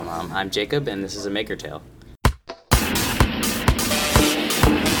I'm Jacob, and this is a Maker Tale.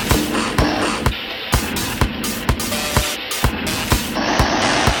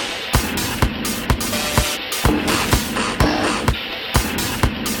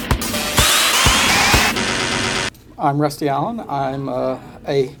 I'm Rusty Allen. I'm a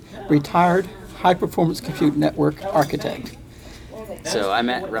retired high-performance compute network architect. So I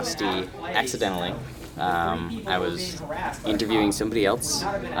met Rusty accidentally. I was interviewing somebody else,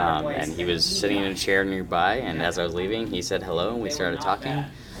 and he was sitting in a chair nearby, and as I was leaving, he said hello, and we started talking,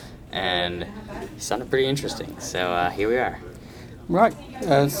 and he sounded pretty interesting, so here we are. Right.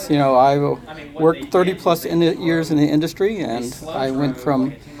 As you know, I worked 30-plus years in the industry, and I went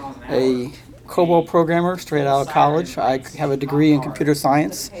from a COBOL programmer straight out of college. I have a degree in computer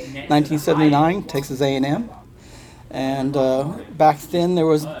science, 1979, Texas A&M. And back then, there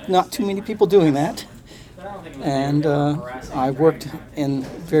was not too many people doing that. And I worked in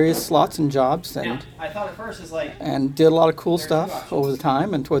various slots and jobs and did a lot of cool stuff over the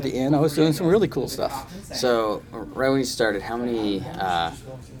time. And toward the end, I was doing some really cool stuff. So right when you started, how many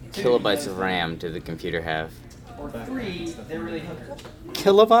kilobytes of RAM did the computer have?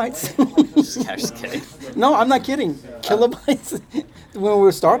 Kilobytes? I'm just kidding. No, I'm not kidding. Kilobytes. When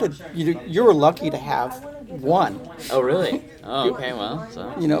we started, you were lucky to have one. Oh, really? Oh, okay. Well,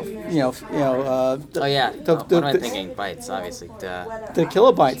 so. Oh yeah. What am I thinking? Bytes, obviously. The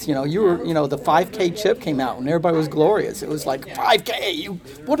kilobytes. The 5K chip came out and everybody was glorious. It was like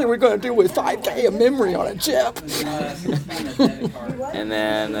 5K. What are we going to do with 5K of memory on a chip? And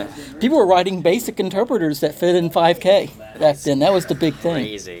then people were writing basic interpreters that fit in 5K back then. That was the big thing.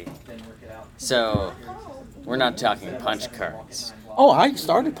 Crazy. So we're not talking punch cards. Oh, I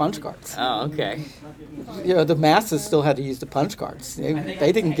started punch cards. Oh, okay. The masses still had to use the punch cards.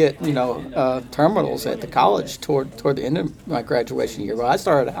 They didn't get, terminals at the college toward the end of my graduation year. But I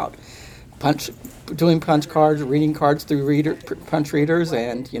started out doing punch cards, reading cards through punch readers,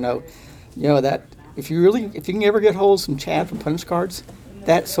 and that if you can ever get hold of some Chad from punch cards,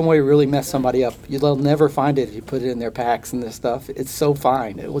 that some way really messed somebody up. They'll never find it if you put it in their packs and this stuff. It's so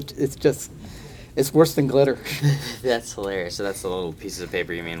fine. It's worse than glitter. That's hilarious. So that's the little pieces of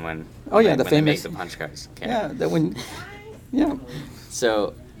paper you mean when they make the punch cards. Okay. Yeah,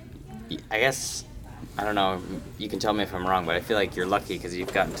 So, I guess, I don't know, you can tell me if I'm wrong, but I feel like you're lucky because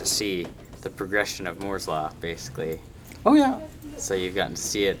you've gotten to see the progression of Moore's Law, basically. Oh, yeah. So you've gotten to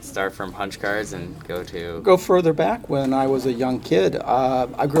see it start from punch cards and go further back when I was a young kid.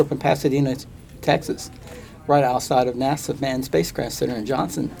 I grew up in Pasadena, Texas, right outside of NASA Manned Spacecraft Center in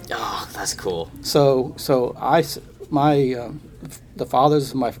Johnson. Oh, that's cool. So the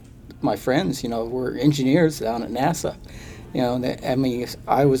fathers of my friends, were engineers down at NASA.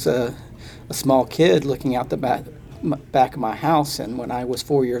 I was a small kid looking out the back of my house, and when I was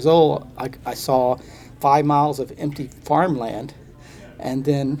 4 years old, I saw 5 miles of empty farmland, and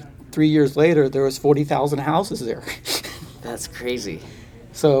then 3 years later, there was 40,000 houses there. That's crazy.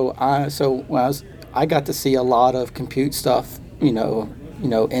 So when I got to see a lot of compute stuff, in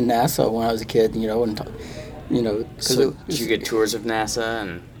NASA when I was a kid, So did you get tours of NASA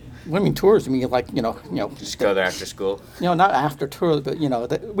and? What I mean tours? I mean Just go there after school. Not after tours, but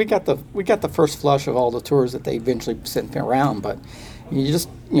we got the first flush of all the tours that they eventually sent around. But you just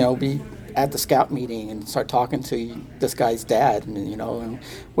be at the scout meeting and start talking to this guy's dad, and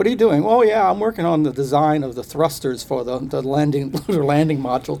what are you doing? Oh yeah, I'm working on the design of the thrusters for the landing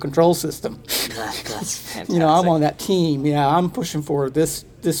module control system. That's fantastic. I'm on that team. Yeah, I'm pushing for this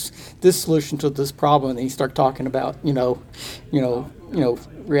solution to this problem. And you start talking about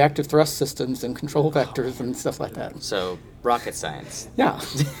reactive thrust systems and control vectors and stuff like that. So rocket science. Yeah.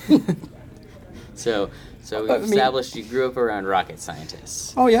 So we established you grew up around rocket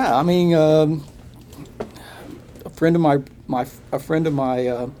scientists. Oh yeah, I mean, a friend of my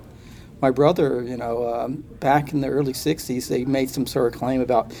brother, back in the early '60s, they made some sort of claim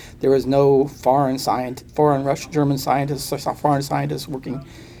about there was no foreign German scientists or foreign scientists working,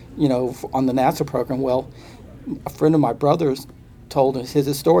 on the NASA program. Well, a friend of my brother's told us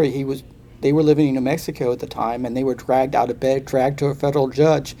his story. They were living in New Mexico at the time, and they were dragged out of bed, dragged to a federal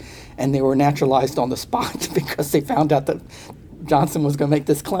judge, and they were naturalized on the spot because they found out that Johnson was going to make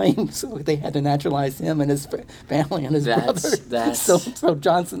this claim. So they had to naturalize him and his family and his brother. So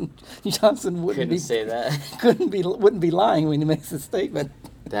Johnson wouldn't say that. wouldn't be lying when he makes his statement.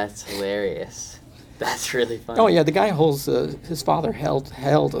 That's hilarious. That's really funny. Oh yeah, the guy holds. His father held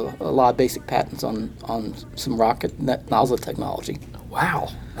a lot of basic patents on some rocket nozzle technology. Wow,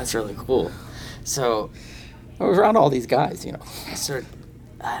 that's really cool. So, I was around all these guys, I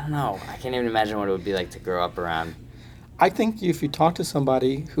don't know. I can't even imagine what it would be like to grow up around I think if you talk to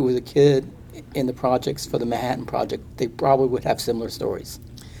somebody who was a kid in the projects for the Manhattan Project, they probably would have similar stories.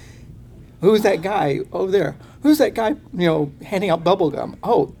 Who's that guy over there? Who's that guy, handing out bubble gum?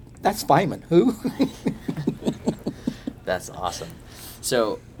 Oh, that's Feynman. Who? That's awesome.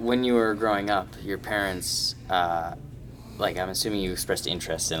 So when you were growing up, your parents, I'm assuming you expressed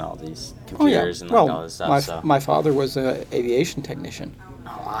interest in all these computers and all this stuff. My father was an aviation technician.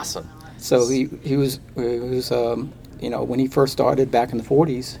 Oh, awesome. So he was when he first started back in the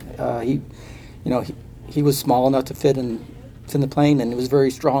 40s, he was small enough to fit in the plane, and it was very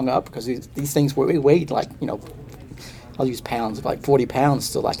strong up because these things weighed like, I'll use pounds, like 40 pounds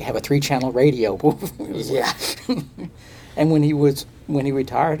to like have a 3-channel radio. Yeah. And when he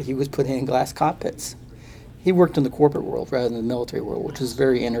retired, he was put in glass cockpits. He worked in the corporate world rather than the military world, which is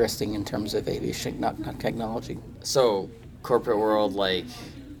very interesting in terms of aviation technology. So corporate world, like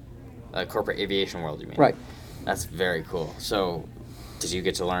corporate aviation world, you mean? Right. That's very cool. So did you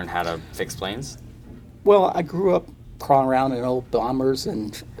get to learn how to fix planes? Well, I grew up crawling around in old bombers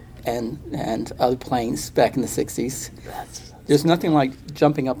and other planes back in the 60s. There's nothing like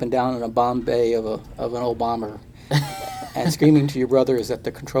jumping up and down in a bomb bay of an old bomber and screaming to your brothers at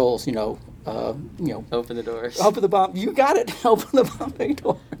the controls, open the doors. Open the bomb. You got it. Open the bomb bay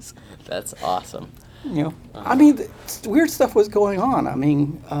doors. That's awesome. I mean, weird stuff was going on. I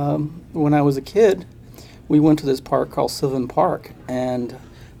mean, when I was a kid, we went to this park called Sylvan Park, and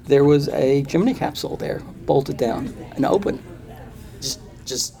there was a Gemini capsule there, bolted down and open.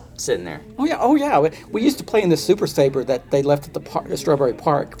 Just sitting there. Oh yeah. We used to play in the Super Saber that they left at the Strawberry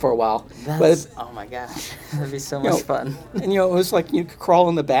Park for a while. Oh my gosh, that'd be so much fun. And it was like you could crawl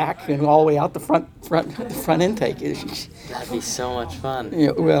in the back and all the way out the front intake. That'd be so much fun.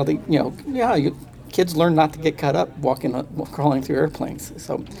 Kids learn not to get cut up crawling through airplanes.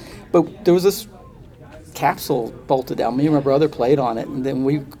 So, but there was this capsule bolted down. Me and my brother played on it, and then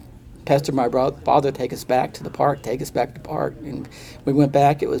we pestered my father to take us back to the park, and we went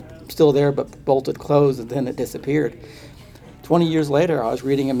back. It was still there, but bolted closed, and then it disappeared. 20 years later, I was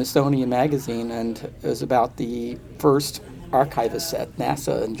reading a Smithsonian magazine, and it was about the first archivist at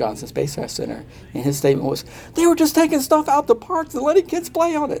NASA and Johnson Space Center, and his statement was, they were just taking stuff out the parks and letting kids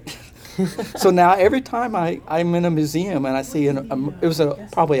play on it. So now every time I'm in a museum and I see it was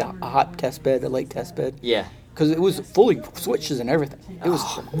probably a hot test bed, a late test bed. Yeah. Because it was fully switches and everything. It was,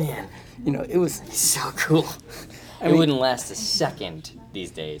 man. It was so cool. It wouldn't last a second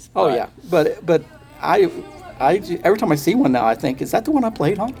these days. Oh yeah, but I every time I see one now, I think, is that the one I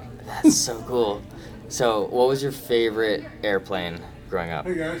played on? That's so cool. So, what was your favorite airplane growing up?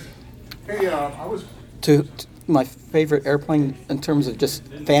 Hey guys. Hey, I was. To my favorite airplane in terms of just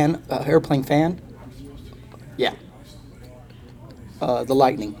airplane fan. Yeah. The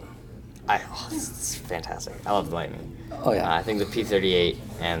Lightning. It's fantastic. I love the Lightning. Oh yeah. I think the P-38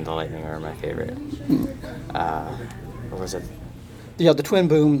 and the Lightning are my favorite. Or was it? Yeah, the twin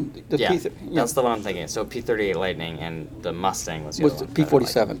boom. That's the one I'm thinking. So P-38 Lightning and the Mustang was the other one.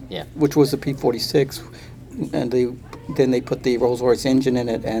 P-47. Yeah. Which was the P-46, and then they put the Rolls-Royce engine in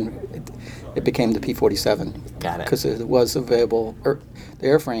it, and it became the P-47. Got it. Because it was available. The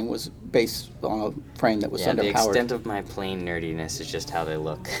airframe was based on a frame that was underpowered. The extent of my plane nerdiness is just how they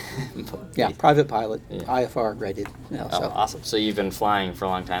look. Yeah, private pilot, IFR rated. So. Awesome. So you've been flying for a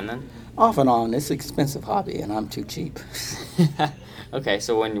long time then? Off and on. It's an expensive hobby, and I'm too cheap. Okay,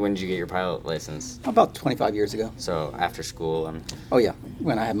 so when did you get your pilot license? About 25 years ago. So after school and... Oh yeah,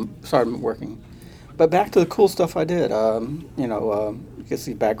 when I started working. But back to the cool stuff I did. You can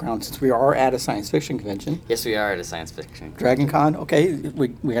see background, since we are at a science fiction convention. Yes, we are at a science fiction. Dragon Con, okay, we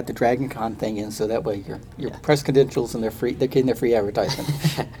got the Dragon Con thing in, so that way your press credentials and they're getting their free advertisement.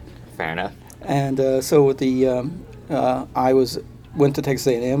 Fair enough. And I went to Texas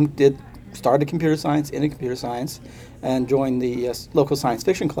A&M, started computer science, and joined the local science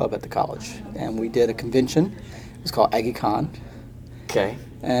fiction club at the college. And we did a convention. It was called AggieCon. Okay.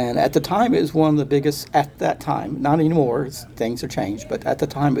 And at the time, it was one of the biggest, at that time, not anymore, things have changed, but at the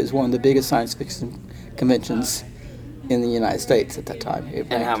time, it was one of the biggest science fiction conventions in the United States at that time.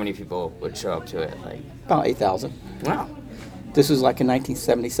 And how many people would show up to it? About 8,000. Wow. This was like in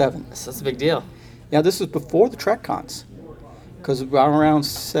 1977. So that's a big deal. Yeah, this was before the Trek Cons. Because around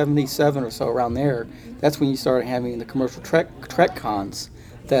 77 or so, around there, that's when you started having the commercial Trek Cons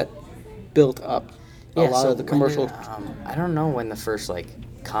that built up a lot of the commercial... I don't know when the first,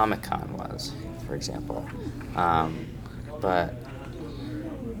 Comic-Con was, for example. But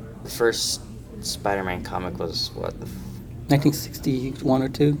the first Spider-Man comic was, what? 1961 or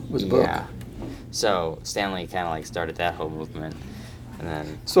 2 was a book. Yeah. So Stan Lee kind of started that whole movement. And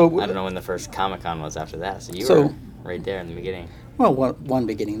then I don't know when the first Comic-Con was after that. So right there in the beginning. Well, one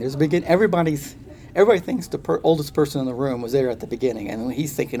beginning. There's a begin. Everybody thinks the oldest person in the room was there at the beginning, and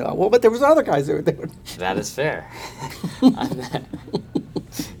he's thinking, oh, well, but there was other guys that were there. That is fair.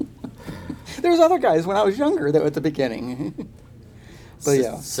 There was other guys when I was younger that were at the beginning. But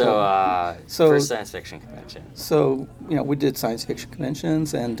yeah. So first science fiction convention. So we did science fiction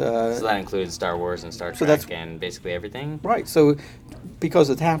conventions, and so that includes Star Wars and Star Trek and basically everything. Right. So because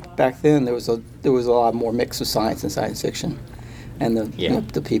it happened back then, there was a lot more mix of science and science fiction, and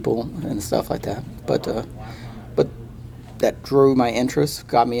the people and stuff like that. But that drew my interest,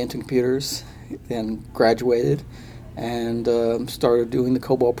 got me into computers, then graduated. And started doing the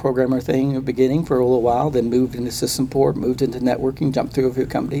COBOL programmer thing in the beginning for a little while, then moved into system support, moved into networking, jumped through a few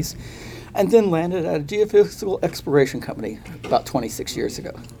companies, and then landed at a geophysical exploration company about 26 years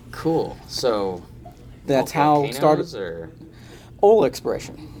ago. Cool. So that's how it started. Or? Oil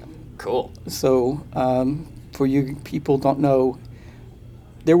exploration. Cool. So for you people don't know,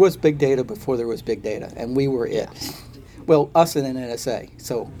 there was big data before there was big data, and we were it. Well, us and NSA.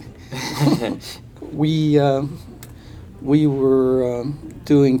 So we were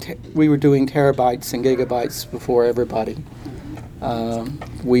doing terabytes and gigabytes before everybody.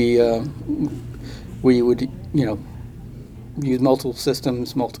 We would use multiple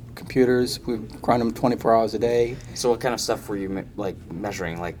systems, multiple computers. We run them 24 hours a day. So what kind of stuff were you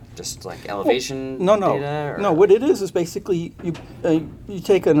measuring? Just elevation No. data? Or? No, what it is basically you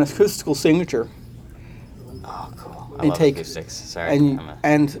take an acoustical signature. Oh, cool. I and love take acoustics. Sorry.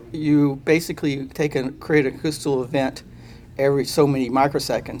 And you basically create an acoustical event every so many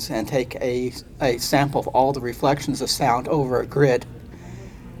microseconds and take a sample of all the reflections of sound over a grid.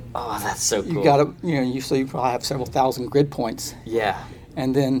 Oh, that's so cool. You got to you probably have several thousand grid points. Yeah.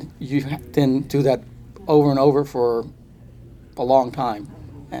 And then you do that over and over for a long time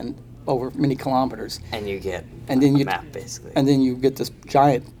and over many kilometers. And you get a map basically. And then you get this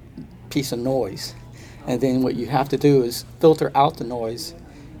giant piece of noise. And then what you have to do is filter out the noise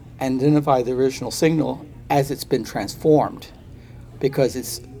and identify the original signal as it's been transformed, because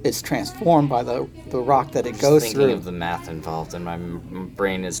it's transformed by the rock that it goes through. Thinking of the math involved, and my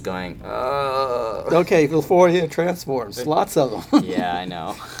brain is going, oh. Okay, the Fourier transforms, lots of them. Yeah, I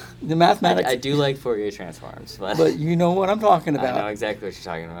know. The mathematics. I do like Fourier transforms, but you know what I'm talking about. I know exactly what you're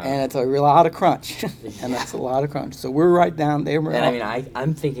talking about. And it's a lot of crunch, and that's a lot of crunch. So we're right down there. And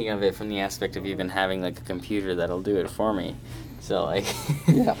I'm thinking of it from the aspect of even having a computer that'll do it for me. So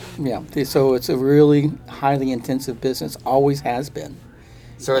yeah. So it's a really highly intensive business. Always has been.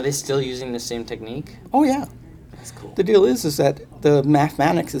 So are they still using the same technique? Oh yeah. That's cool. The deal is that the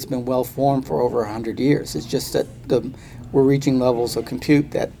mathematics has been well formed for over 100 years. It's just that we're reaching levels of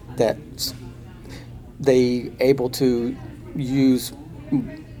compute that they able to use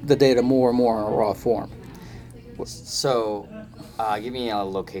the data more and more in a raw form. So, give me a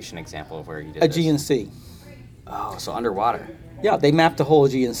location example of where you did a this. GNC. Oh, so underwater. Yeah, they mapped the whole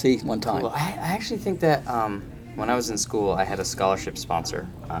GNC one time. Well, I actually think that when I was in school, I had a scholarship sponsor,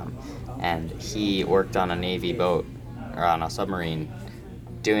 and he worked on a Navy boat or on a submarine,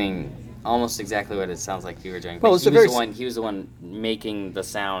 doing almost exactly what it sounds like you were doing. Well, he was the one making the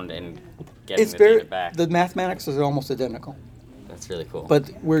sound and getting the data back. The mathematics is almost identical. That's really cool. But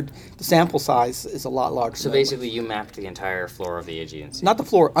the sample size is a lot larger. So basically, you mapped the entire floor of the Aegean Sea. Not the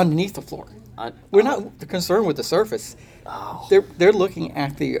floor, underneath the floor. We're not concerned with the surface. Oh. They're looking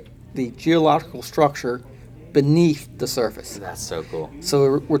at the geological structure beneath the surface. That's so cool.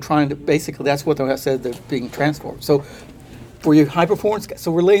 So we're trying to basically, that's what I said, they're being transformed. So for your high performance, so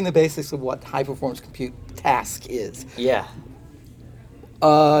we're laying the basics of what high performance compute task is. Yeah.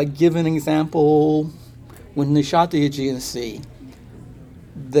 Give an example. When they shot the Aegean Sea,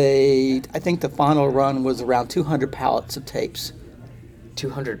 I think the final run was around 200 pallets of tapes.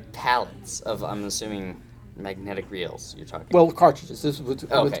 200 pallets of, I'm assuming, magnetic reels you're talking. Well, cartridges. This was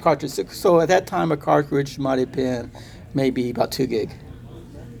with cartridges. So at that time, a cartridge might have been maybe about 2 gig.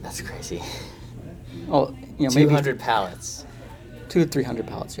 That's crazy. Oh, maybe 200 pallets. 200 to 300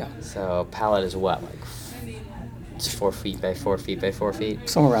 pallets, yeah. So a pallet is what, it's 4 feet by 4 feet by 4 feet?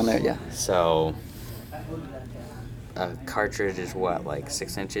 Somewhere around there, yeah. So a cartridge is what,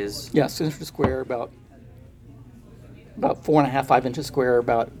 6 inches? Yeah, 6 inches square, about 4.5, 5 inches square,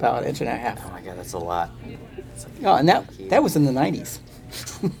 about an inch and a half. Oh my God, that's a lot. Yeah, and that was in the 90s.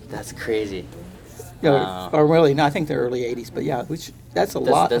 That's crazy. Or really, no, I think the early 80s, but yeah, that's a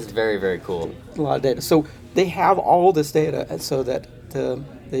lot. That's very, very cool. A lot of data. So they have all this data, and so that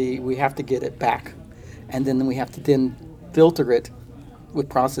we have to get it back, and then we have to filter it with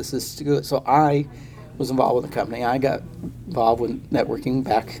processes to do it. So was involved with the company. I got involved with networking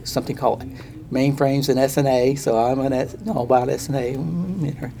back, something called mainframes and SNA. So I'm know about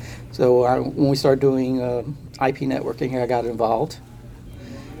SNA. So when we started doing IP networking, I got involved.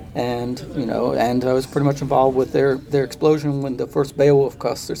 And and I was pretty much involved with their explosion when the first Beowulf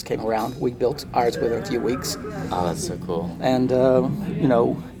clusters came around. We built ours within a few weeks. Oh, that's so cool. And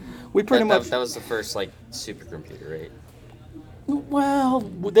we pretty much that was the first like supercomputer, right? well,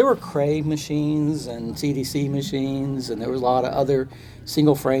 there were Cray machines and CDC machines, and there was a lot of other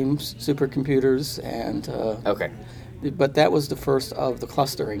single frame supercomputers. And Okay. but that was the first of the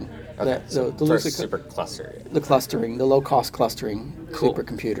clustering. Okay. The First Lucid- super cluster. the clustering, the low-cost clustering Cool.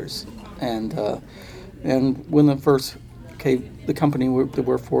 supercomputers, and when the company we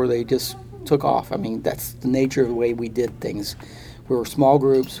worked for, they just took off. I mean, that's the nature of the way we did things. We were small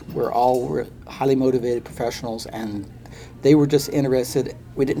groups. We're highly motivated professionals, and they were just interested.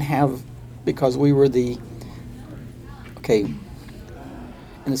 We didn't have because we were in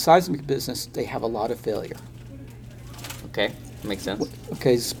the seismic business. They have a lot of failure. Okay, makes sense.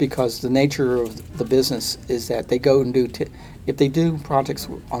 Okay, it's because the nature of the business is that they go and if they do projects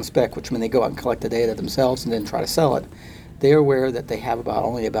on spec, which means they go out and collect the data themselves and then try to sell it, they're aware that they have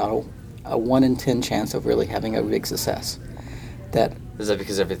only about a 1 in 10 chance of really having a big success. That Is that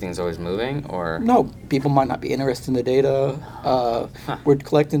because everything's always moving, or no, people might not be interested in the data. We're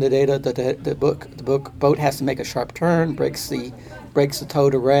collecting the data. The boat has to make a sharp turn, breaks the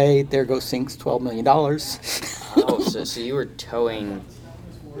towed array. There goes sinks $12 million. Oh, so you were towing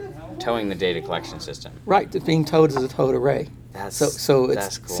the data collection system? Right, it's being towed as a towed array. That's So it's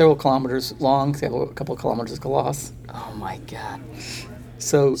that's cool. several kilometers long, a couple of kilometers across. Oh my god!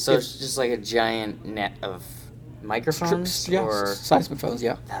 So It's just like a giant net of microphones, yeah, or seismic phones,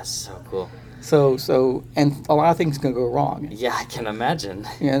 yeah. that's so cool. So and a lot of things can go wrong, Yeah, I can imagine.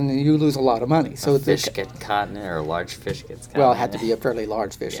 and you lose a lot of money. So A fish get caught in it, or a large fish gets caught. well, it in had to be a fairly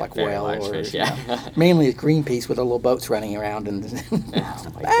large fish, Yeah, like very whale large or fish, yeah. mainly Greenpeace with the little boats running around and Oh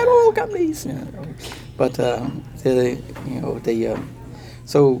my bad God. oil companies. But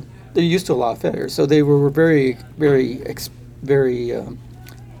so they're used to a lot of failures. So they were very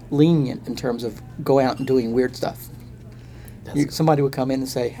lenient in terms of going out and doing weird stuff. That's Somebody would come in and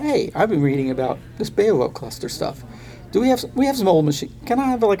say, "Hey, I've been reading about this Beowulf cluster stuff. We have some old machines? Can I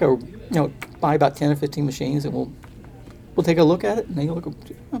have buy about 10 or 15 machines and we'll take a look at it?" And they look,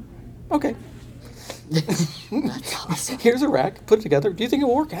 "Oh, okay. That's awesome. Here's a rack. Put it together. Do you think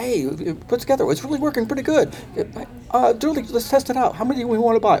it'll work? Hey, put it together. It's really working pretty good. Julie, let's test it out. How many do we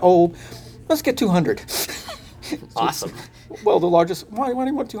want to buy? Oh, let's get 200." Awesome. Well, the largest. Why do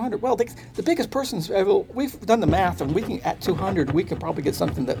you want 200? Well, the biggest person's. We've done the math, and we can at 200, we can probably get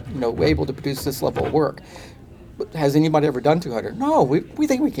something that we're able to produce this level of work. But has anybody ever done 200? No, we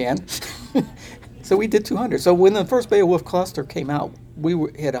think we can. So we did 200. So when the first Beowulf cluster came out,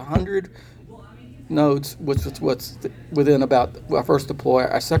 had 100 nodes, which was what's within about our first deploy.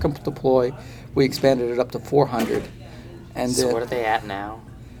 Our second deploy, we expanded it up to 400. And So then, what are they at now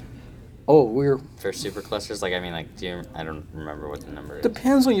we're for super clusters? Like, I mean, like, I don't remember what the number is.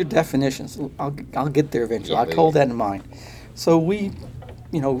 depends on your definitions. I'll get there eventually. Yeah, I'll hold that in mind. So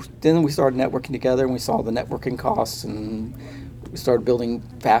then we started networking together, and we saw the networking costs, and we started building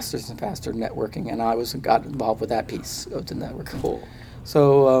faster and faster networking, and I got involved with that piece of the network. Cool.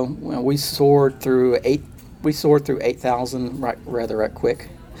 So we soared through 8,000 rather quick.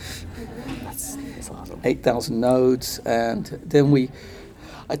 That's awesome. 8,000 nodes, and then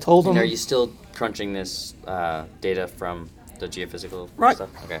I told them. And are you still crunching this data from the geophysical Right. stuff?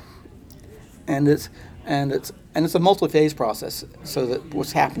 Okay. and it's a multi-phase process. So that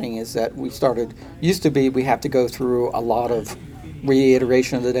what's happening is that used to be we have to go through a lot of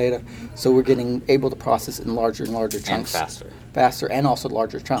reiteration of the data, so we're getting able to process in larger and larger chunks, And faster, and also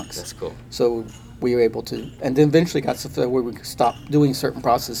larger chunks. That's cool. So we were able to, and then eventually got to the where we could stop doing certain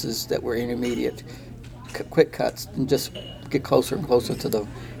processes that were intermediate, quick cuts, and just get closer and closer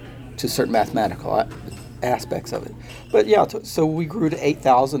to certain mathematical aspects of it. But yeah, so we grew to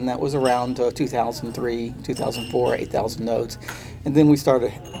 8,000. That was around 2003, 2004, 8,000 nodes, and then we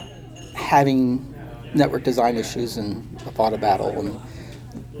started having network design issues and fought a battle, and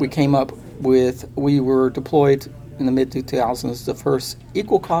we were deployed in the mid 2000s the first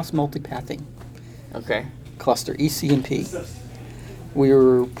equal cost multipathing Okay. cluster, ECMP. We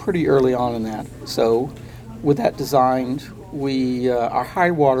were pretty early on in that. So with that designed, our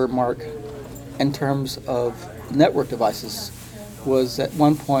high water mark in terms of network devices was at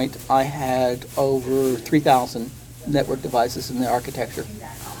one point I had over 3,000 network devices in the architecture.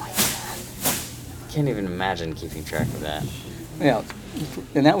 Can't even imagine keeping track of that. Yeah,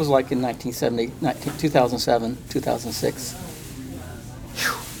 And that was like in 2007, 2006.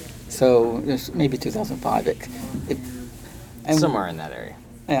 So it was maybe 2005. And Somewhere in that area.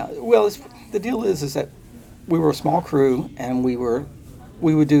 yeah, well, the deal is that we were a small crew, and we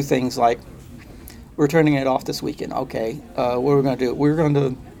would do things like, we're turning it off this weekend. Okay, what are we going to do? We're going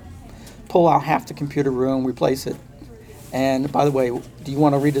to pull out half the computer room, replace it. And by the way, do you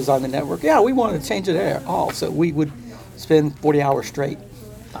want to redesign the network? Yeah, we want to change it there. Oh, so we would spend 40 hours straight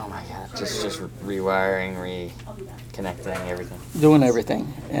Oh my God! Just rewiring, reconnecting, everything. doing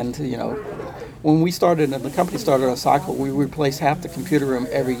everything. And when we started and the company started on a cycle, we replaced half the computer room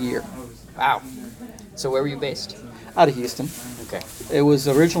every year. Wow. So where were you based? Out of Houston. Okay. It was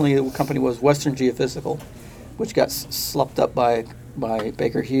originally, the company was Western Geophysical, which got sloughed up by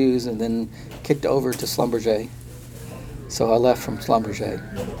Baker Hughes and then kicked over to Schlumberger. So I left from Schlumberger.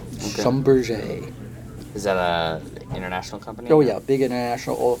 Okay. Schlumberger. Is that a international company? Oh yeah, big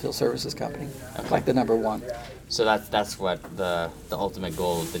international oil field services company, Okay. like the number one. So that's what the ultimate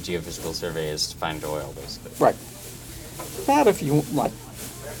goal of the geophysical survey is, to find oil, basically. Right. That if you want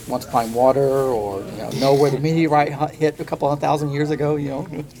to find water or know where the meteorite hit a couple of thousand years ago,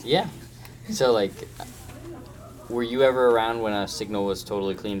 Yeah. So were you ever around when a signal was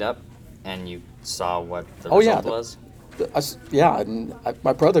totally cleaned up, and you saw what the result was? Yeah, and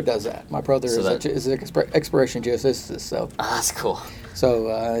my brother does that. My brother is an exploration geophysicist, so. Oh, that's cool. So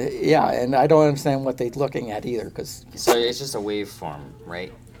yeah, and I don't understand what they're looking at either, because. So it's just a waveform,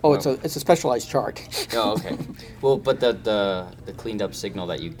 right? Oh, it's a specialized chart. Oh, okay. Well, but the cleaned up signal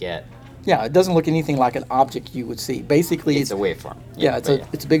that you get. Yeah, it doesn't look anything like an object you would see. Basically, It's a waveform. Yeah,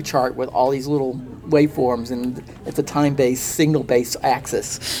 it's a big chart with all these little waveforms, and it's a time-based, signal-based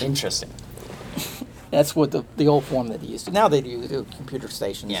axis. Interesting. That's what the old form that they used to. Now they do computer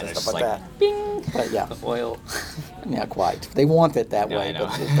stations and stuff like that. Bing. But yeah, Oil. not quite. They want it that No, way, I know.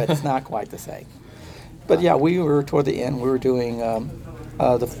 but it's not quite the same. But yeah, we were toward the end. We were doing the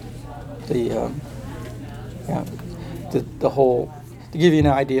whole. To give you an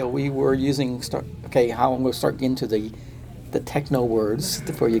idea, we were using how I'm going to start into the techno words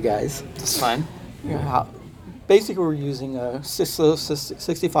for you guys. That's fine. Basically, we're using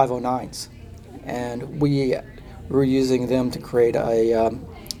 6509s, and we were using them to create a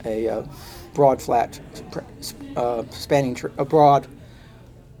broad, flat, spanning,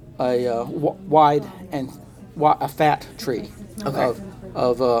 wide and a fat tree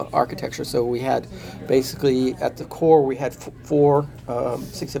of architecture. So we had basically at the core we had four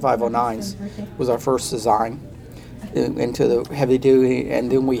 6509s was our first design into the heavy duty,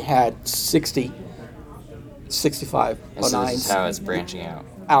 and then we had 60 6509s. And so this is how it's branching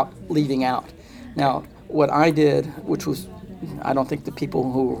out. Leading out. Now, what I did, which was, I don't think the people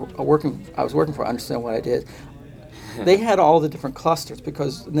who I was working for understand what I did. They had all the different clusters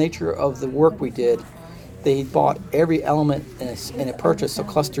because the nature of the work we did, they bought every element in a purchase. So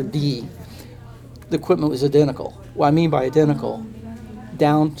cluster D, the equipment was identical. What I mean by identical,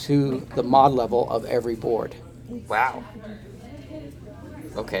 down to the mod level of every board. Wow.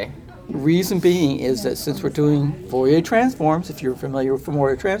 Okay. Reason being is that since we're doing Fourier transforms, if you're familiar with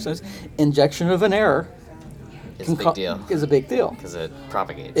Fourier transforms, injection of an error It's a big deal. is a big deal. Because it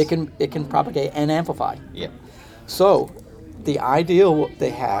propagates. It can propagate and amplify. Yep. So the ideal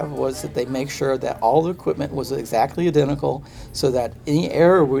they have was that they make sure that all the equipment was exactly identical so that any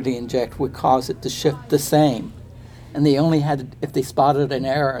error we inject would cause it to shift the same. And they only had to, if they spotted an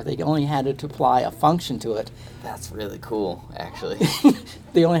error, they only had to apply a function to it. That's really cool, actually.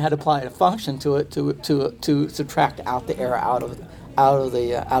 They only had to apply a function to it to subtract out the error out of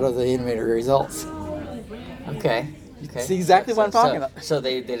the intermediate results. Okay. See exactly what I'm talking about. So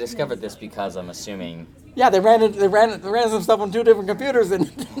they discovered this because I'm assuming Yeah, they ran some stuff on two different computers and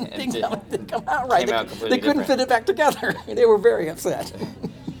it didn't come out right. Came out They completely couldn't different. fit it back together. They were very upset.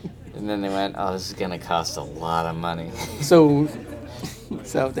 and then they went, oh, this is gonna cost a lot of money. So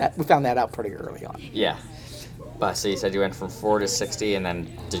that we found that out pretty early on. Yeah. But so you said you went from 4 to 60, and then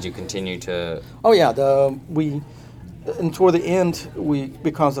did you continue to? Oh yeah, and toward the end,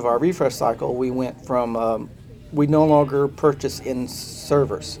 because of our refresh cycle, we went from we no longer purchase in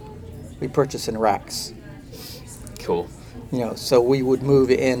servers, we purchase in racks. Cool. So we would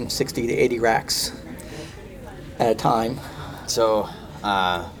move in 60 to 80 racks at a time. So,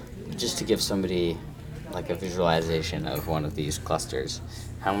 just to give somebody like a visualization of one of these clusters,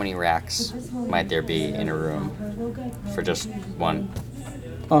 how many racks might there be in a room for just one?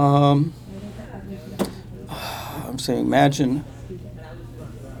 I'm saying, imagine.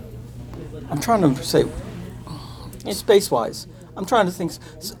 I'm trying to say, space-wise. I'm trying to think.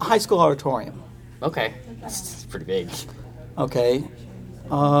 High school auditorium. Okay, that's pretty big. Okay.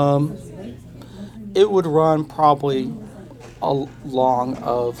 Um, it would run probably along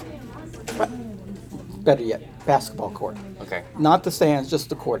of, better yet, basketball court. Okay. Not the stands, just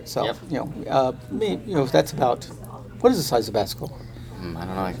the court itself. Yep. That's about, what is the size of basketball court? I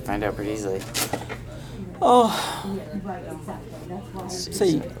don't know. I can find out pretty easily. Oh, Let's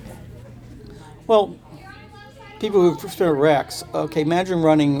see. Well, people who prefer racks, okay, imagine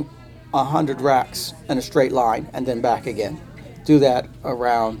running 100 racks in a straight line and then back again. Do that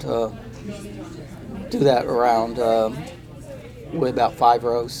around, with about 5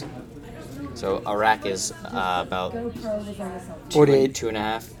 rows. So a rack is about 48.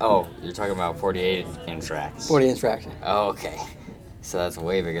 2.5. Oh, you're talking about 48-inch racks. 40-inch rack. Oh, okay. So that's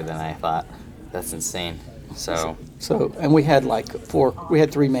way bigger than I thought. That's insane. So And we had we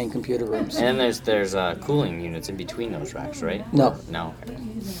had 3 main computer rooms. and then there's cooling units in between those racks, right? No, No. Okay.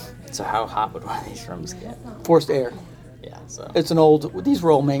 So how hot would one of these rooms get? forced air. Yeah. So These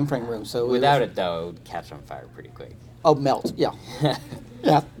were old mainframe rooms, so without it though, it would catch on fire pretty quick. Oh, melt, yeah.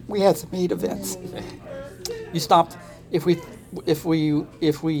 Yeah, we had some heat events. You stopped, if we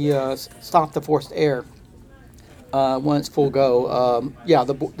stopped the forced air, when it's full go,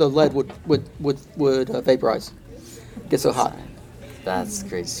 the lead would vaporize. Get so hot. That's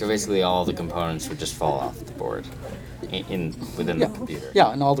crazy. So basically, all the components would just fall off the board within the computer.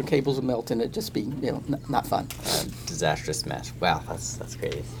 Yeah, and all the cables would melt, and it'd just be not fun. A disastrous mess. Wow, that's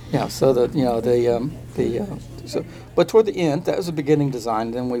crazy. Yeah. So but toward the end, that was the beginning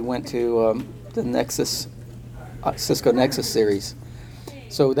design. Then we went to the Nexus, Cisco Nexus series.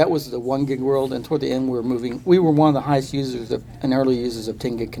 So that was the 1 gig world, and toward the end we were one of the highest users and early users of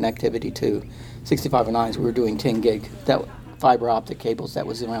 10 gig connectivity too. 6509s, we were doing 10 gig fiber optic cables. That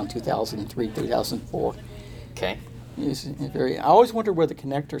was around 2003, 2004. Okay. I always wonder where the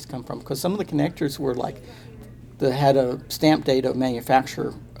connectors come from, because some of the connectors were that had a stamp date of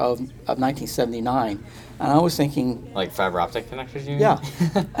manufacture of 1979, and I was thinking, Like fiber optic connectors, you mean? yeah,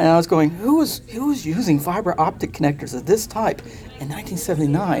 and I was going, who was using fiber optic connectors of this type in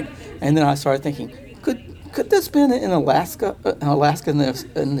 1979? And then I started thinking, could this been in Alaska, in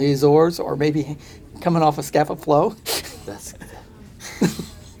the Azores, or maybe coming off of EXAflop? That's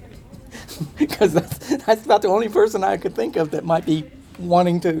Because that's about the only person I could think of that might be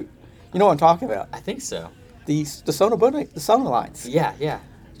wanting to, you know what I'm talking about? I think so. The Sono lines. Yeah.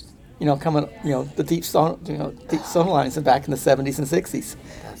 Coming, the deep Sono lines back in the 70s and 60s,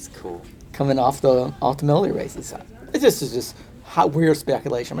 That's cool. coming off the military races. It just is just weird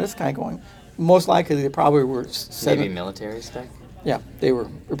speculation. It's kind of going. Most likely, they probably were. Maybe military spec. Yeah, they were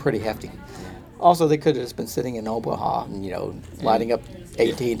pretty hefty. Also, they could have just been sitting in Omaha and lighting up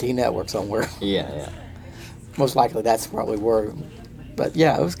AT&T network somewhere. Yeah. Most likely, that's probably where. But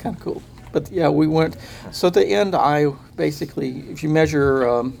yeah, it was kind of cool. But yeah, we went. So at the end, I basically, if you measure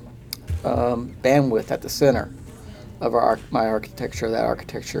bandwidth at the center of my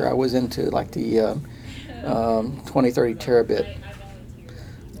architecture, I was into the 20, 30 terabit.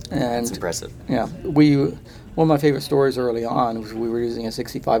 And That's impressive. Yeah, one of my favorite stories early on was we were using a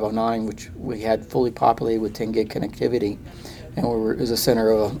 6509, which we had fully populated with 10 gig connectivity, and it was a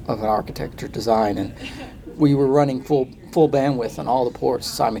center of an architecture design, and we were running full bandwidth on all the ports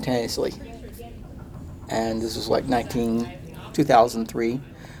simultaneously. And this was 2003,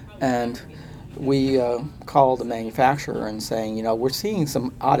 and we called the manufacturer and saying, we're seeing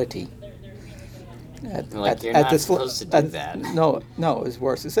some oddity. You're not supposed to do that. No, it was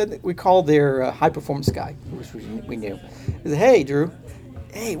worse. It said we called their high performance guy, which we knew. He said, "Hey, Drew,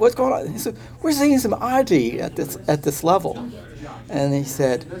 hey, what's going on?" He said, "We're seeing some oddity at this level," and he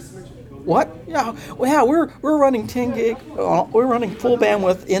said, "What? Yeah, we're running 10 gig. We're running full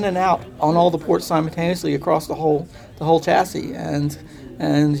bandwidth in and out on all the ports simultaneously across the whole chassis, and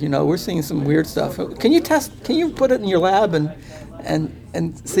we're seeing some weird stuff. Can you put it in your lab and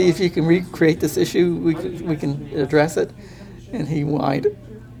see if you can recreate this issue? We can address it." And he whined,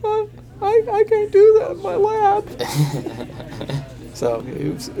 I can't do that in my lab. So he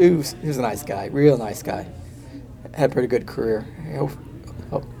was a nice guy, real nice guy. Had a pretty good career.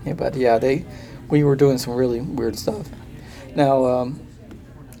 But yeah, we were doing some really weird stuff. Now,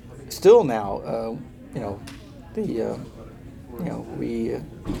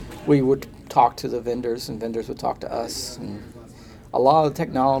 we would talk to the vendors, and vendors would talk to us, and a lot of the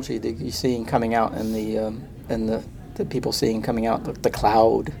technology that you're seeing coming out in the people seeing coming out, the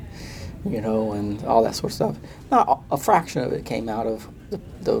cloud, and all that sort of stuff. Not a fraction of it came out of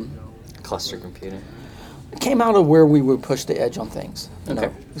the Cluster computing. It came out of where we would push the edge on things. Okay.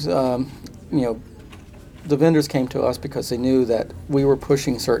 The vendors came to us because they knew that we were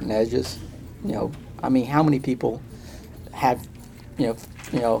pushing certain edges. How many people have, you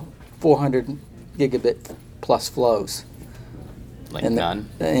know, 400 gigabit plus flows. Like in none?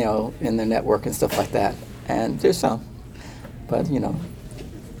 In the network and stuff like that. And there's some, but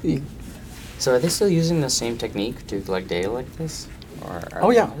So are they still using the same technique to collect data like this? oh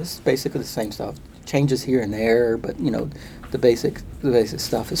yeah, this is basically the same stuff. Changes here and there, but the basic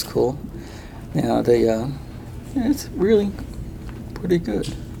stuff is cool. It's really pretty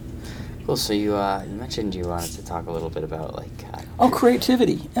good. Cool. So you mentioned you wanted to talk a little bit about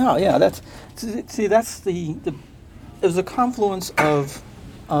Creativity. Oh yeah, that's it was a confluence of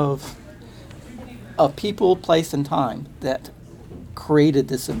people, place, and time that created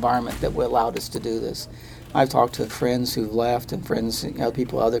this environment that allowed us to do this. I've talked to friends who've left and friends,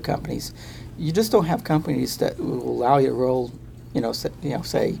 people at other companies. You just don't have companies that will allow you to roll,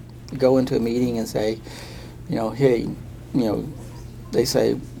 say, go into a meeting and say, hey, they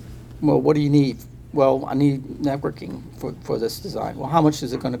say, well, what do you need? Well, I need networking for this design. Well, how much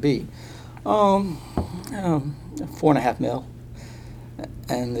is it going to be? $4.5 million.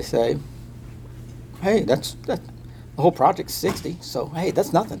 And they say, hey, that's the whole project's 60. So hey,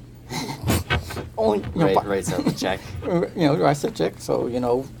 that's nothing. Only writes out the check. Writes the check. So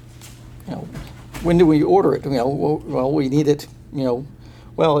when do we order it? Well, we need it.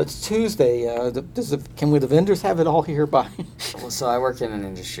 Well, it's Tuesday. Can the vendors have it all here by? Well, so I work in an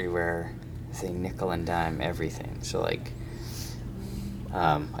industry where they nickel and dime everything. So I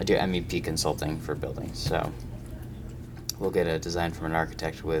do MEP consulting for buildings. So we'll get a design from an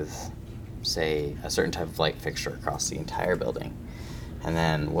architect with, say, a certain type of light fixture across the entire building. And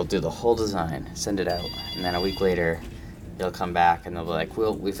then we'll do the whole design, send it out, and then a week later, they'll come back and they'll be like,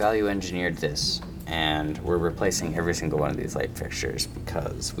 well, we value engineered this, and we're replacing every single one of these light fixtures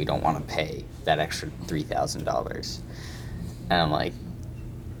because we don't want to pay that extra $3,000. And I'm like,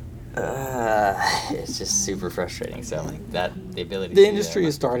 it's just super frustrating. So the ability. The industry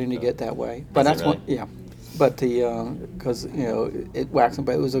is starting to get that way, but that's really? yeah. But because it waxed,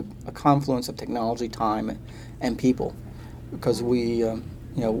 but it was a confluence of technology, time, and people. Because we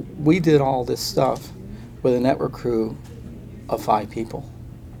did all this stuff with a network crew of 5 people,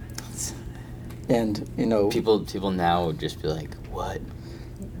 and people now would just be like, "What?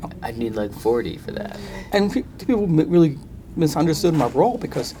 I'd need 40 for that." And people really misunderstood my role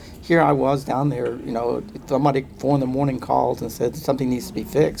because here I was down there. If somebody 4 a.m. called and said something needs to be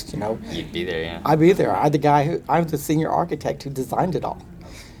fixed. You'd be there, yeah. I'd be there. I was the senior architect who designed it all.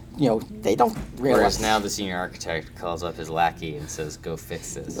 They don't realize. Whereas now the senior architect calls up his lackey and says, "Go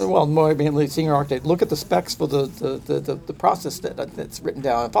fix this." Well, more mainly senior architect. Look at the specs for the process that's written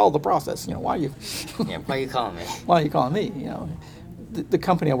down and follow the process. Why you? Yeah, why are you calling me? Why are you calling me? The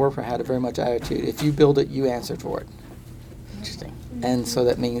company I work for had a very much attitude. If you build it, you answer for it. Interesting. And so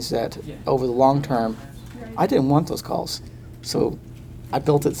that means that over the long term, I didn't want those calls, so I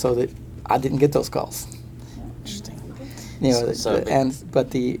built it so that I didn't get those calls. Interesting.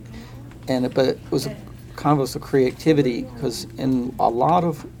 But it was a converse of creativity because in a lot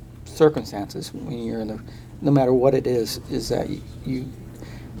of circumstances when you're no matter what it is that you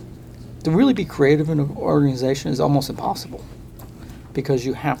to really be creative in an organization is almost impossible because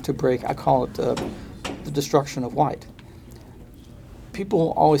you have to break. I call it the destruction of white.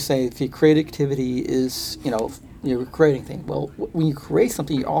 People always say if your creativity is you're creating things. Well, when you create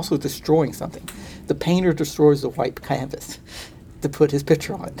something, you're also destroying something. The painter destroys the white canvas to put his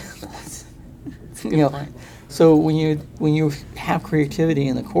picture on it. So when you have creativity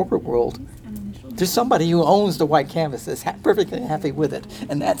in the corporate world, there's somebody who owns the white canvas that's perfectly happy with it,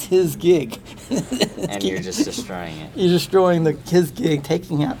 and that's his gig. And you're just destroying it. You're destroying his gig,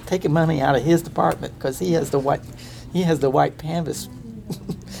 taking money out of his department because he has the white canvas.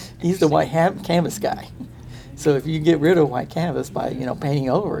 He's the white canvas guy. So if you get rid of white canvas by painting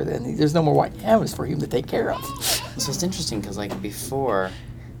over, then there's no more white canvas for him to take care of. So it's interesting because before,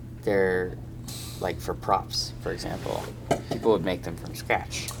 they're for props, for example, people would make them from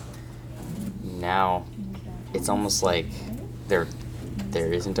scratch. Now, it's almost like there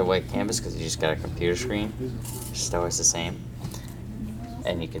isn't a white canvas because you just got a computer screen, just always the same,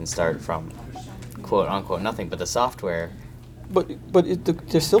 and you can start from quote unquote nothing, but the software. But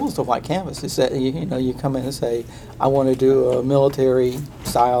there still is the white canvas. It's that you come in and say, I want to do a military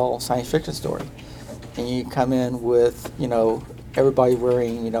style science fiction story, and you come in with everybody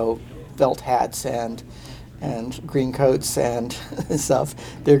wearing felt hats and green coats and stuff.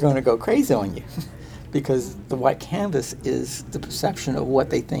 They're going to go crazy on you because the white canvas is the perception of what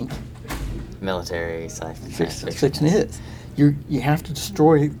they think Military science fiction is. You have to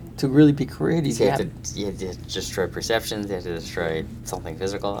destroy to really be creative, So you have to destroy perceptions. You have to destroy something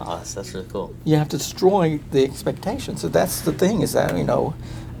physical. Oh, that's really cool. you have to destroy the expectations. So that's the thing is that, I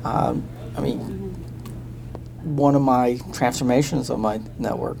mean, one of my transformations of my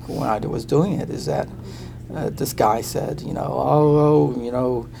network when I was doing it is that this guy said, we're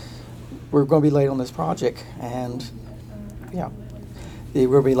going to be late on this project. And, yeah, we're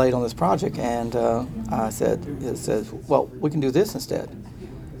going to be late on this project. And I said, well, we can do this instead.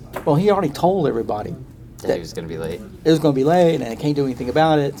 Well, he already told everybody That he was going to be late. it was going to be late and I can't do anything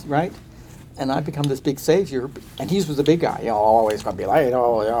about it, right? And I become this big savior, and he was the big guy. Always going to be late.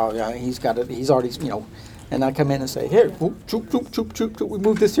 Oh, yeah, he's got it. He's already, And I come in and say, here, whoop, choop, choop, choop, choop, choop. We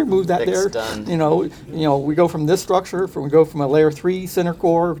move this here, move that there. Done. We go from this structure, we go from a layer 3 center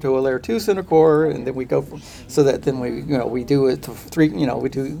core to a layer 2 center core, and then we go from we do it to 3. We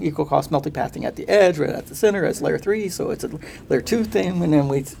do equal cost multipathing at the edge, right at the center as layer 3, so it's a layer 2 thing. And then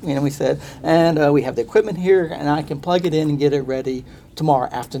we said, and we have the equipment here, and I can plug it in and get it ready tomorrow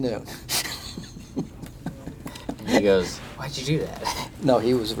afternoon. He goes, why'd you do that? No,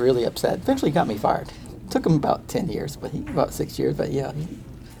 he was really upset. Eventually got me fired. Took him about 10 years, about 6 years, but yeah, he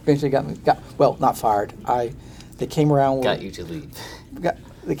eventually not fired. They came around with... Got you to leave.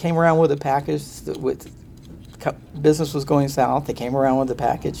 They came around with a package business was going south. They came around with the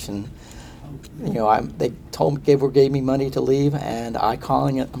package, and they gave me money to leave, and I'm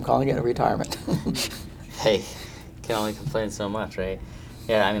calling it a retirement. Hey, can only complain so much, right?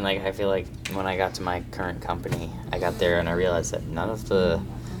 Yeah, I mean, I feel like when I got to my current company, I got there and I realized that none of the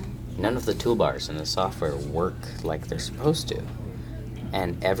toolbars in the software work like they're supposed to.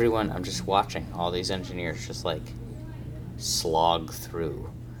 And I'm just watching all these engineers just slog through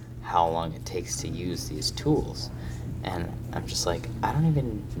how long it takes to use these tools. And I'm just like, I don't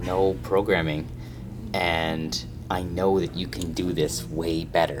even know programming, and I know that you can do this way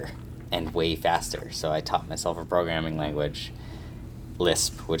better and way faster. So I taught myself a programming language,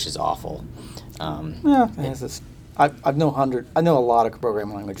 Lisp, which is awful. I know a lot of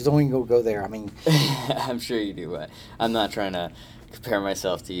programming languages. Don't even go there. I mean, I'm sure you do, but I'm not trying to compare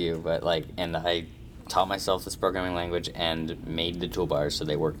myself to you. But and I taught myself this programming language and made the toolbars so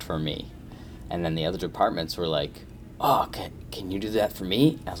they worked for me. And then the other departments were like, "Oh, can you do that for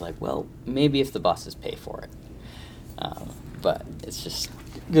me?" I was like, "Well, maybe if the bosses pay for it." But it's just.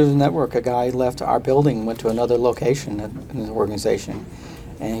 There's a network. A guy left our building, went to another location in his organization,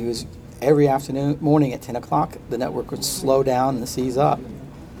 and he was every morning at 10 o'clock. The network would slow down and seize up,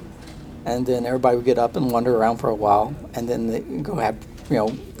 and then everybody would get up and wander around for a while, and then they go have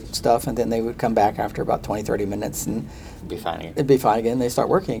stuff, and then they would come back after about 20-30 minutes and be fine again. It'd be fine again. They start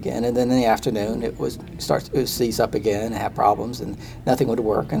working again, and then in the afternoon it would seize up again and have problems, and nothing would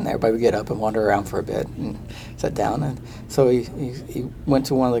work, and everybody would get up and wander around for a bit and sit down. And so he went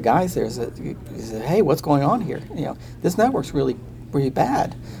to one of the guys there. He said, "Hey, what's going on here? This network's really, really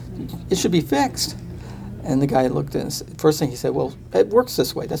bad. It should be fixed." And the guy looked at it. First thing he said, "Well, it works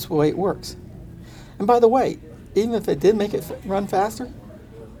this way. That's the way it works. And by the way, even if it did make it run faster,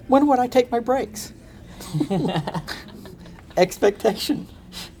 when would I take my breaks?" Expectation.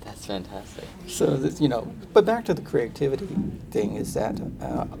 That's fantastic. So but back to the creativity thing is that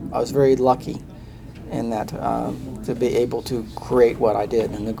I was very lucky in that to be able to create what I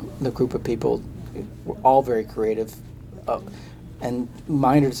did, and the group of people were all very creative, and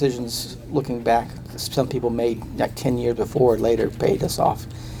minor decisions looking back, some people made 10 years before or later paid us off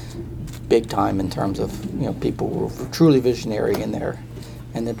big time in terms of people who were truly visionary in their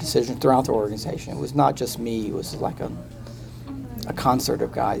decisions throughout the organization. It was not just me. It was like a concert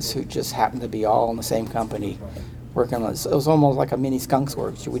of guys who just happened to be all in the same company working on this. It was almost like a mini Skunks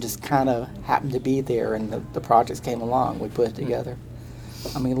Works. We just kind of happened to be there, and the projects came along. We put it together.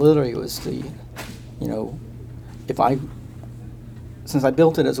 I mean, literally, it was since I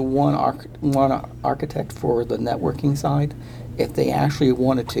built it as one architect for the networking side, if they actually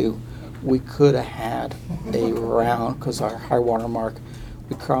wanted to, we could have had around, because our high water mark,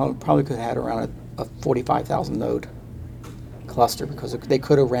 we probably could have had around a 45,000 node cluster, because they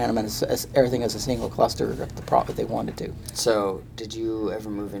could have ran them as everything as a single cluster if they wanted to. So, did you ever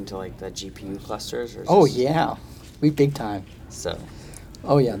move into the GPU clusters? Or yeah, we big time. So.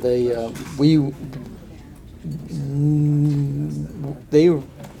 Oh yeah, NVIDIA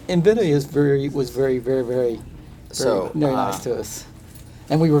was very, very, very, very nice to us,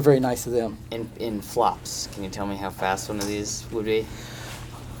 and we were very nice to them. In flops, can you tell me how fast one of these would be?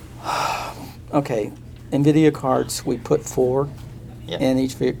 Okay, NVIDIA cards, we put 4 in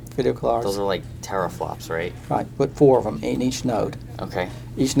each video card. Those are teraflops, right? Right, put 4 of them in each node. Okay.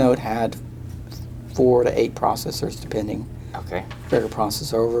 Each node had 4 to 8 processors, depending. Okay. bigger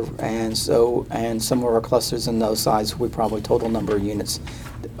processor over, and some of our clusters in those size, we probably total number of units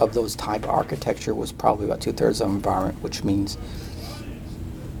of those type architecture was probably about 2/3 of the environment, which means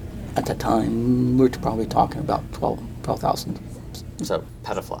at the time we're probably talking about 12,000. So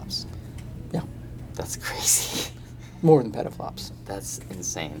petaflops. Yeah, That's crazy. more than petaflops. That's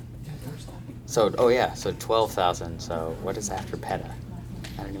insane. So, oh yeah, so 12,000. So what is after peta?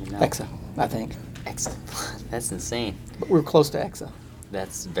 I don't even know. Exa, I think. Exa. That's insane. But we're close to Exa.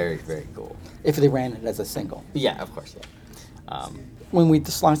 That's very, very cool. If they ran it as a single. Yeah, of course, yeah. When we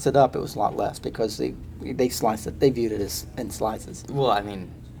sliced it up, it was a lot less because they sliced it. They viewed it as in slices. Well, I mean,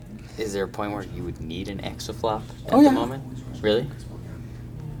 is there a point where you would need an EXAflop at Oh, yeah. the moment? Really?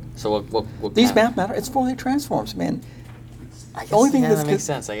 So what These kind math matter. It's Fourier transforms, man. I guess, The only thing that makes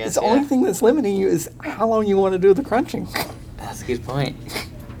sense, I guess. It's the only thing that's limiting you is how long you want to do the crunching. That's a good point.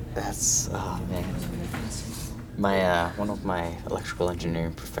 That's, oh man. My, one of my electrical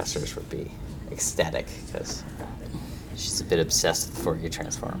engineering professors would be ecstatic because she's a bit obsessed with Fourier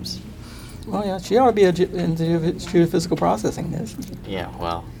transforms. Well, yeah, she ought to be into geophysical processing. Yeah,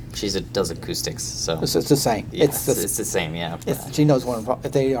 well, does acoustics, so. It's the same. Yeah, it's the same, yeah. she knows what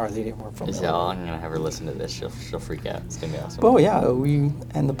if they didn't work from. So I'm gonna have her listen to this. She'll freak out. It's gonna be awesome. Oh yeah,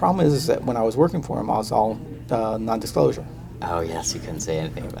 and the problem is that when I was working for him, I was all non-disclosure. Oh yes, you couldn't say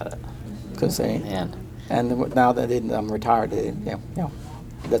anything about it. Couldn't say anything. Man. And now that I'm retired, it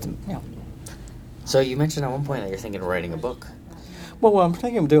doesn't. So you mentioned at one point that you're thinking of writing a book. Well, what I'm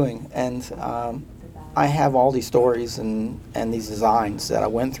thinking of doing, and I have all these stories and these designs that I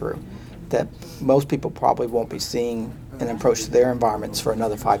went through that most people probably won't be seeing an approach to their environments for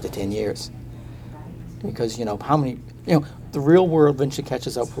another 5 to 10 years. Because, the real world eventually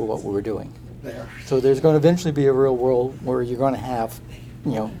catches up with what we were doing. So there's going to eventually be a real world where you're going to have,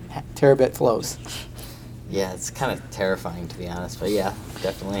 terabit flows. Yeah, it's kind of terrifying to be honest, but yeah,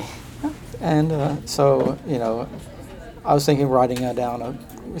 definitely. And I was thinking writing down,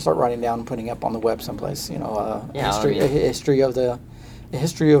 start writing down and putting up on the web someplace. A history of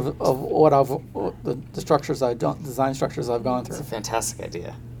what the structures I've done, design structures I've gone through. It's a fantastic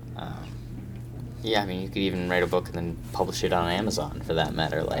idea. Yeah, I mean, you could even write a book and then publish it on Amazon, for that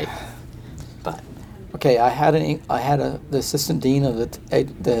matter. But okay, I had the assistant dean of the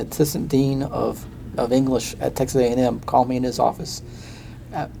assistant dean of English at Texas A&M called me in his office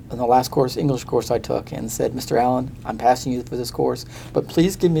in the last English course I took, and said, "Mr. Allen, I'm passing you for this course, but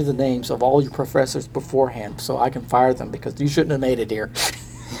please give me the names of all your professors beforehand so I can fire them because you shouldn't have made it here."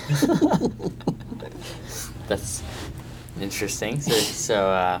 That's interesting.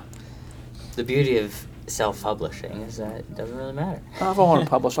 So the beauty of self-publishing is that it doesn't really matter. If I want to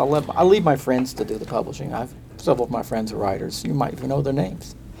publish, I'll leave my friends to do the publishing. Several of my friends are writers. You might even know their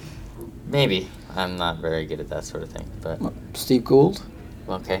names. Maybe. I'm not very good at that sort of thing, but... Steve Gould.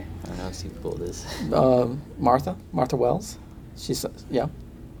 Okay, I don't know who Steve Gould is. Martha Wells. She's, yeah.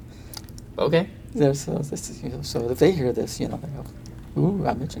 Okay. So if they hear this, they go, "Ooh,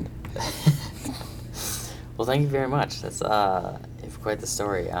 I mentioned it." Well, thank you very much. That's quite the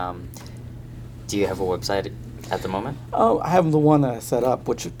story. Do you have a website at the moment? Oh, I have the one that I set up,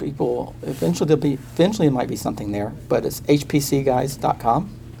 which people eventually it might be something there, but it's hpcguys.com.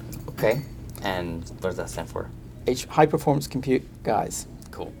 Okay. And what does that stand for? High Performance Compute Guys.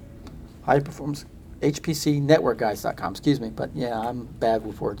 Cool. High Performance HPCNetworkGuys.com. Excuse me, but yeah, I'm bad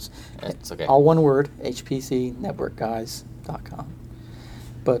with words. It's okay. All one word. HPCNetworkGuys.com.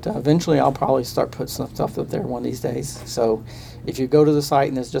 But eventually, I'll probably start putting some stuff up there one of these days. So, if you go to the site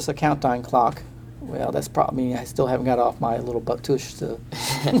and there's just a countdown clock, well, that's probably I still haven't got off my little butt tush to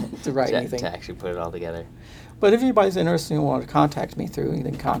write anything. To actually put it all together. But if anybody's interested and want to contact me through, you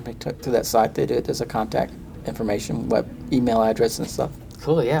can contact through that site. They do it. There's a contact information, email address and stuff.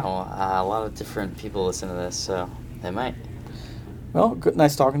 Cool. Yeah. Well, a lot of different people listen to this, so they might. Well, good,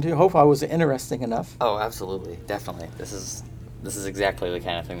 nice talking to you. Hope I was interesting enough. Oh, absolutely, definitely. This is exactly the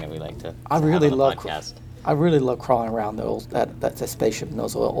kind of thing that we like to. I really have on the podcast. I really love crawling around that spaceship in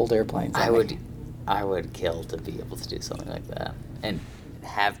those old airplanes. I would kill to be able to do something like that, and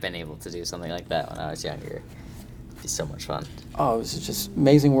have been able to do something like that when I was younger. It'd be so much fun. Oh, it's just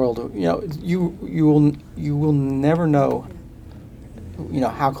amazing world. You will never know.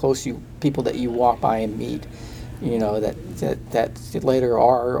 How close people that you walk by and meet. That later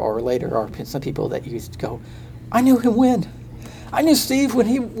are some people that you used to go, "I knew him when. I knew Steve when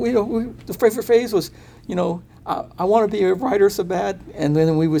the favorite phrase was, I want to be a writer so bad," and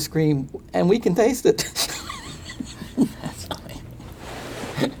then we would scream, "And we can taste it." That's funny.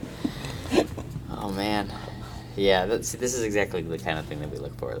 Oh man, yeah. This is exactly the kind of thing that we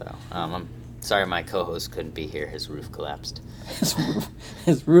look for, though. Sorry, my co-host couldn't be here. His roof collapsed.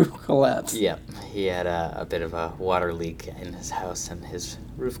 His roof collapsed. Yep, he had a bit of a water leak in his house, and his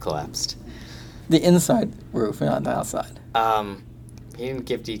roof collapsed. The inside roof, not the outside. He didn't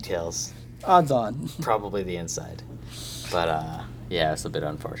give details. Odds on. Probably the inside. But, yeah, it's a bit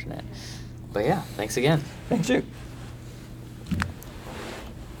unfortunate. But, yeah, thanks again. Thank you.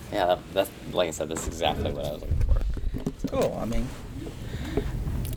 Yeah, that's like I said, that's exactly what I was looking for. Cool. I mean,